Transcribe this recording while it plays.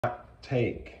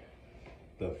take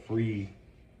the free,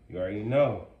 you already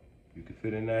know. You can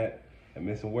fit in that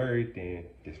missing word, then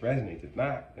this resonates. If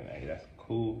not, then hey, that's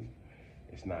cool.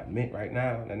 It's not meant right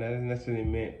now. And that doesn't necessarily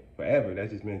meant forever. That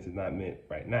just means it's not meant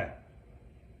right now.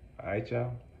 All right,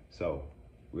 y'all? So,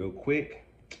 real quick,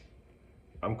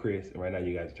 I'm Chris, and right now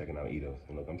you guys are checking out Edos.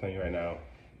 And look, I'm telling you right now,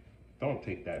 don't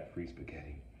take that free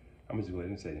spaghetti. I'm just going to go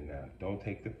ahead and say it now. Don't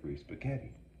take the free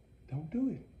spaghetti. Don't do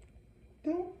it.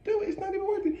 Don't do it. It's not even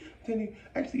worth it. I'm telling you,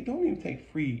 actually, don't even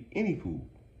take free any food.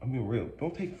 I'm being real.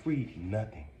 Don't take free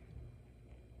nothing.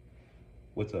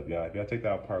 What's up, y'all? If y'all checked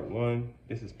out part 1,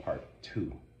 this is part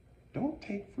 2. Don't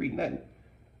take free nothing.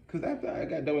 Because after I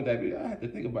got done with that video, I had to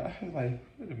think about it. I was like,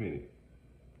 wait a minute.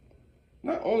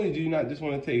 Not only do you not just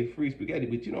want to take free spaghetti,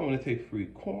 but you don't want to take free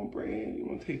cornbread. You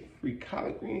want to take free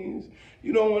collard greens.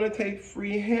 You don't want to take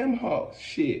free ham hocks.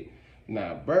 Shit.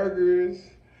 Not burgers.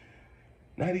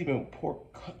 Not even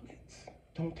pork cutlets.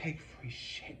 Don't take free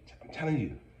shit. I'm telling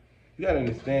you. You got to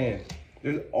understand,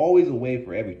 there's always a way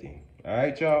for everything. All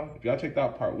right, y'all? If y'all checked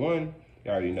out part 1,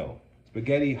 you already know.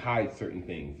 Spaghetti hides certain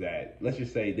things that, let's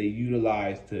just say, they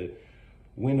utilize to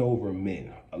win over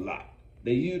men a lot.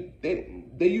 They use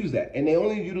that, and they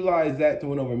only utilize that to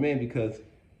win over men because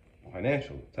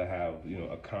financial, to have, you know,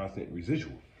 a constant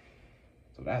residual.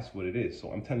 So that's what it is.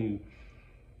 So I'm telling you,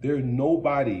 there's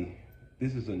nobody,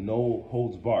 this is a no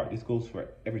holds barred. This goes for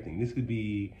everything. This could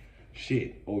be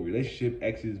shit, or relationship,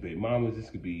 exes, baby mamas. This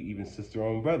could be even sister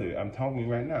or brother. I'm talking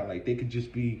right now. Like, they could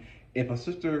just be, if a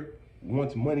sister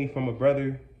wants money from a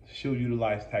brother, she'll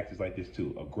utilize tactics like this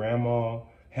too. A grandma,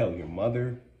 hell, your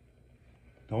mother.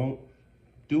 Don't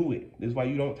do it. This is why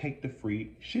you don't take the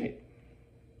free shit.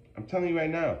 I'm telling you right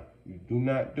now, you do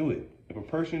not do it. If a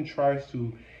person tries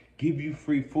to give you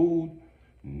free food,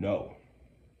 no.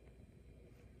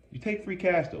 You take free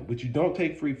cash though, but you don't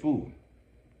take free food.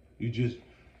 You just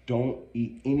don't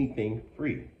eat anything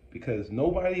free because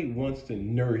nobody wants to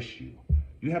nourish you.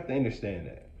 You have to understand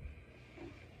that.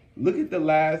 Look at the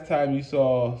last time you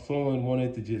saw someone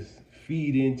wanted to just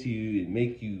feed into you and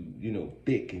make you, you know,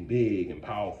 thick and big and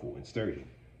powerful and sturdy.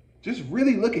 Just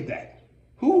really look at that.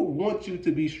 Who wants you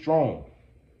to be strong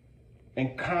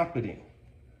and confident?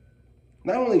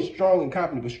 Not only strong and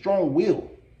confident, but strong will.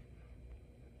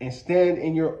 And stand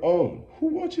in your own. Who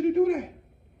wants you to do that?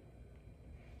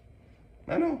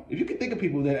 I know. If you can think of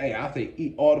people, then, hey, I'll say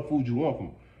eat all the food you want from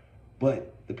them.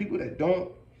 But the people that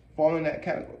don't fall in that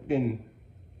category, then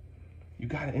you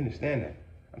got to understand that.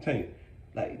 I'm telling you,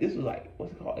 like, this was like,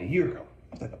 what's it called? A year ago.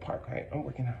 I was at the park, right? I'm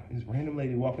working out. This random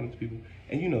lady walking up to people.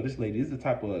 And you know, this lady, this is the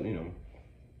type of, you know,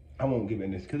 I won't give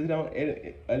in this because it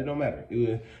don't matter. It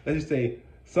was, let's just say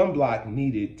some block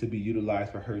needed to be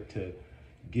utilized for her to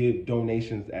give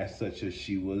donations as such as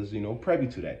she was, you know, privy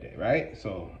to that day, right?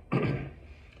 So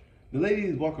the lady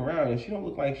is walking around and she don't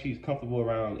look like she's comfortable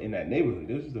around in that neighborhood.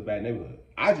 This is a bad neighborhood.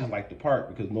 I just like the park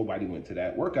because nobody went to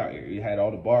that workout area. It had all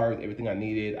the bars, everything I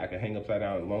needed. I could hang upside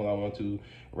down as long as I want to.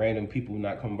 Random people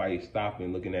not coming by,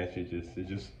 stopping, looking at you.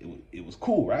 It was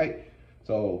cool, right?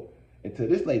 So until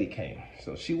this lady came.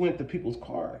 So she went to people's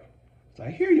car. It's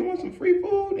like, here, you want some free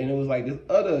food? And it was like this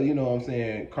other, you know what I'm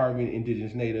saying, carbon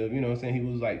indigenous native, you know what I'm saying? He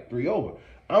was like 3 over.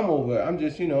 I'm over, I'm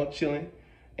just, you know, chilling.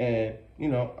 And, you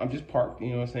know, I'm just parked,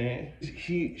 you know what I'm saying?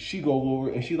 She goes over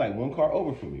and she like 1 car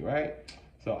over from me, right?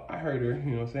 So I heard her,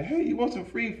 you know, say, hey, you want some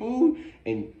free food?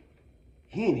 And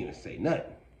he didn't even say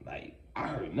nothing. Like, I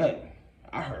heard nothing.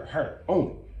 I heard her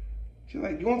only. She's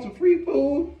like, you want some free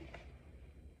food?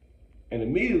 And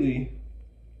immediately,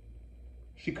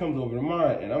 she comes over to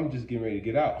mine, and I'm just getting ready to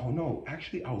get out. Oh, no,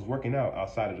 actually, I was working out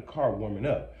outside of the car, warming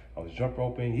up. I was jump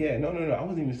roping. Yeah, no. I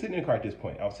wasn't even sitting in the car at this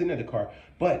point. I was sitting in the car.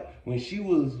 But when she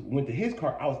went to his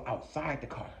car, I was outside the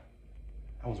car.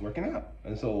 I was working out.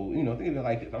 And so, you know, think of it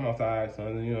like this. I'm outside,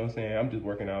 son, you know what I'm saying? I'm just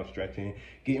working out, stretching,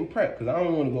 getting prepped. Because I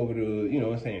don't want to go over to, you know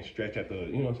what I'm saying, stretch at the,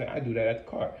 you know what I'm saying? I do that at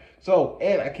the car. So,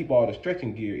 and I keep all the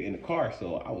stretching gear in the car.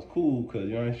 So I was cool because,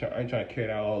 you know, I ain't trying to carry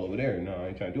that all over there. No, I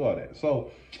ain't trying to do all that.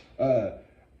 So,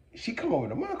 she come over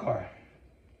to my car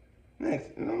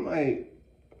next. And I'm like,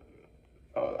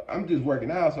 I'm just working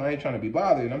out, so I ain't trying to be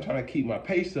bothered. I'm trying to keep my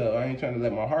pace up. I ain't trying to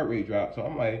let my heart rate drop. So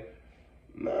I'm like,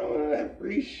 no, I want that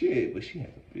free shit. But she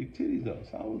had some big titties though.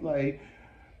 So I was like,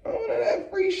 I want that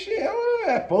free shit. I want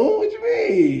that food. What you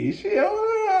mean? Shit, I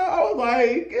was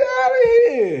like, get out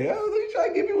of here. I was like, you trying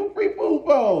to give people free food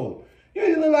for?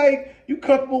 You look like you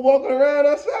comfortable walking around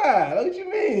outside. What you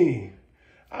mean?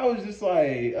 I was just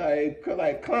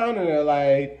like clowning her,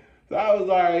 like, so I was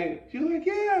like, she was like,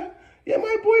 yeah,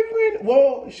 my boyfriend,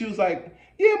 well, she was like,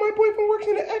 yeah, my boyfriend works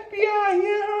in the FBI,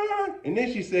 yeah. And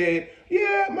then she said,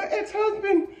 yeah, my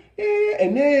ex-husband, yeah.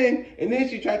 And then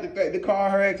she tried to call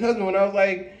her ex-husband when I was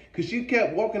like, because she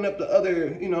kept walking up to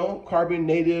other, you know, carbon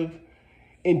native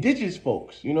indigenous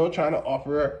folks, you know, trying to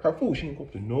offer her food. She didn't go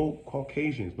up to no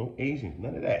Caucasians, no Asians,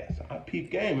 none of that. So I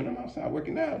peep game, and I'm outside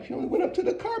working out. She only went up to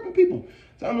the carbon people.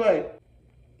 So I'm like,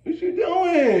 what you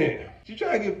doing? She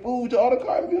trying to get food to all the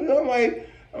carbon people. I'm like,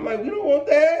 we don't want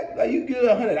that. Like, you get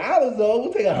 $100 though,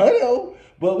 we'll take $100,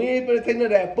 but we ain't gonna take none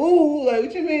of that food. Like,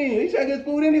 what you mean? We trying to get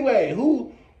food anyway.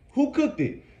 Who cooked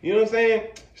it? You know what I'm saying?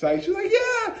 She's like,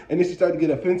 yeah. And then she started to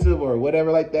get offensive or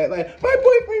whatever like that. Like, my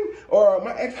boyfriend or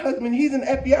my ex-husband, he's in the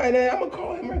FBI now. I'm gonna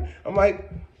call him. I'm like,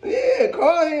 yeah,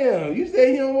 call him. You said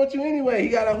he don't want you anyway. He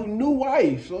got a new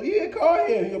wife. So yeah, call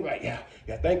him. He'll be like, yeah,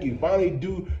 thank you. Finally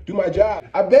do my job.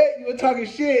 I bet you were talking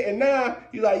shit and now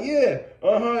he's like, yeah,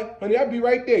 honey, I'll be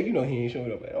right there. You know he ain't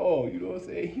showing up at all. You know what I'm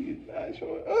saying? He's not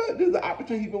showing up. This is the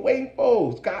opportunity he's been waiting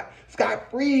for.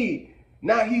 Scott free.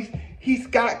 Now he's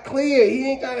Scott clear.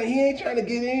 He ain't trying to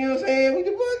get in, you know what I'm saying? What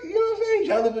the fuck? You know what I'm saying? He's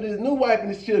trying to live with his new wife and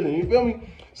his children. You feel me?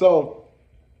 So,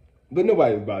 but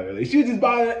nobody was bothering her. She was just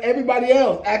bothering everybody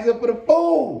else, asking for the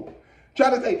food.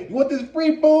 Trying to say, you want this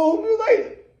free food? It was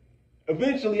like,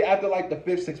 eventually, after like the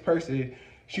fifth, sixth person,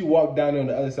 she walked down on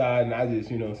the other side, and I just,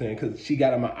 you know what I'm saying, because she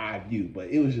got in my eye view. But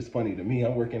it was just funny to me.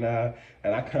 I'm working out,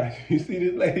 and I kind of, you see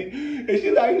this lady, and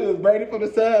she was burning for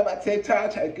the sub. I take time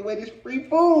trying to give away this free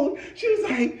food. She was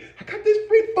like, I got this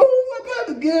free food. I'm about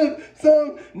to give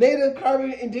some native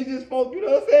carbon indigenous folk, you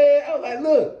know what I'm saying? I was like,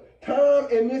 look. Tom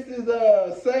and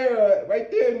Mrs. Sarah right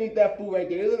there need that food right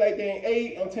there. They look like they ain't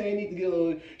ate. I'm telling you, they need to get a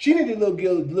little, she needed a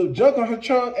little junk on her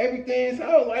trunk, everything. So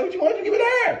I was like, what you want to give it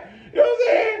her? You know what I'm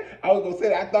saying? I was going to say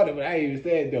that. I thought it, but I ain't even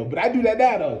said it though. But I do that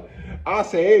now though. I'll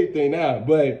say everything now.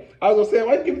 But I was going to say,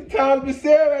 why you give it to Tom and Miss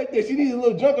Sarah right there? She needs a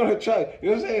little junk on her trunk.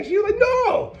 You know what I'm saying? She was like,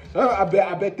 no. I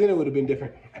bet then it would have been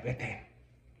different. I bet then.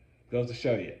 Goes to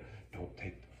show you. Don't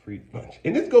take free lunch.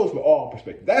 And this goes for all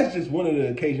perspectives. That's just one of the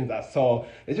occasions I saw.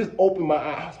 It just opened my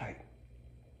eye. I was like,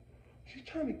 she's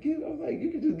trying to give. I was like, you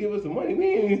could just give us some money. We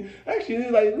ain't actually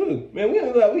like, look, man,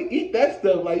 we eat that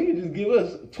stuff. Like, you can just give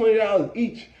us $20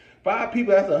 each. 5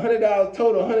 people, that's $100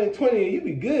 total, $120, and you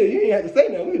be good. You ain't have to say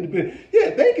nothing. We'd have been, yeah,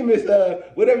 thank you, Miss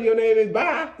whatever your name is,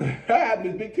 bye.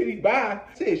 Miss Big Titties, bye.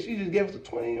 Said she just gave us a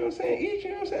 20, you know what I'm saying, each, you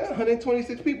know what I'm saying,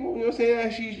 126 people, you know what I'm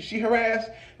saying, she harassed,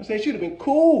 you know what I'm saying, she'd have been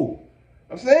cool.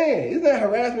 I'm saying, isn't that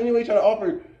harassment anyway, trying to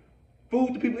offer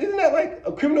food to people? Isn't that like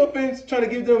a criminal offense, trying to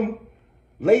give them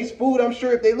laced food? I'm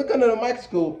sure if they look under the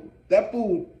microscope, that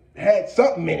food had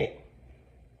something in it.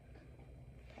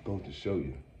 Goes to show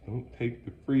you. Don't take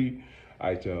the free. All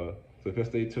right, y'all. So if I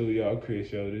stay tuned, y'all,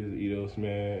 Chris, yo, this is Edos,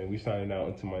 man, and we signing out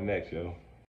until my next, yo.